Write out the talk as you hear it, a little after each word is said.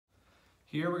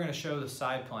Here we're going to show the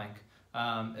side plank.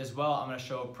 As well, I'm going to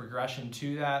show a progression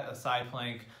to that, a side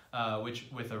plank, which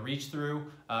with a reach through,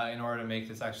 in order to make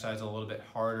this exercise a little bit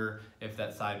harder if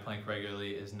that side plank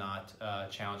regularly is not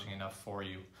challenging enough for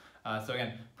you. So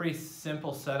again, pretty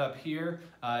simple setup here.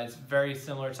 It's very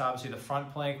similar to obviously the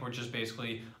front plank. We're just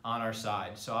basically on our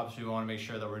side. So obviously we want to make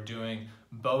sure that we're doing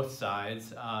both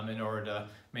sides in order to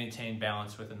maintain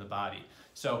balance within the body.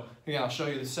 So again, I'll show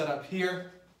you the setup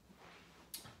here.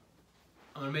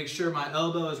 I'm going to make sure my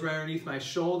elbow is right underneath my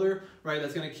shoulder, right?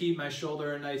 That's going to keep my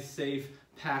shoulder in a nice, safe,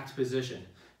 packed position.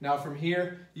 Now from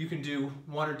here, you can do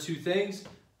one or two things.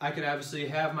 I can obviously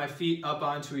have my feet up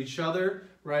onto each other,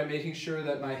 right? Making sure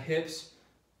that my hips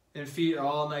and feet are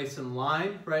all nice and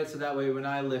lined, right? So that way when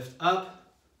I lift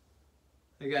up,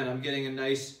 again, I'm getting a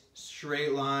nice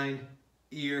straight line,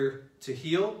 ear to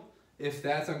heel. If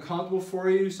that's uncomfortable for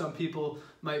you, some people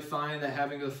might find that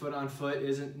having the foot on foot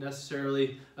isn't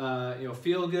necessarily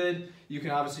feel good. You can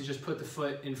obviously just put the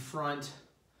foot in front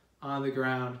on the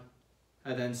ground,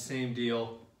 and then same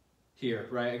deal here,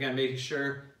 right? Again, making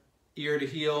sure ear to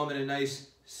heel, I'm in a nice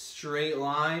straight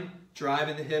line,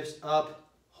 driving the hips up,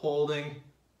 holding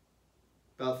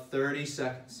about 30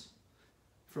 seconds.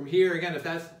 From here, again, if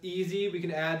that's easy, we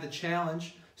can add the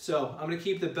challenge. So I'm going to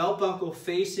keep the belt buckle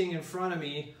facing in front of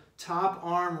me. Top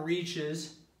arm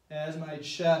reaches as my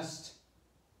chest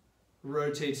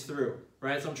rotates through,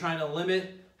 right? So I'm trying to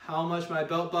limit how much my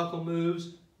belt buckle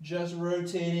moves, just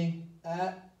rotating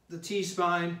at the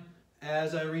T-spine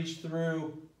as I reach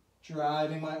through,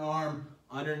 driving my arm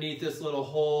underneath this little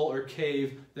hole or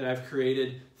cave that I've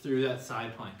created through that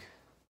side plank.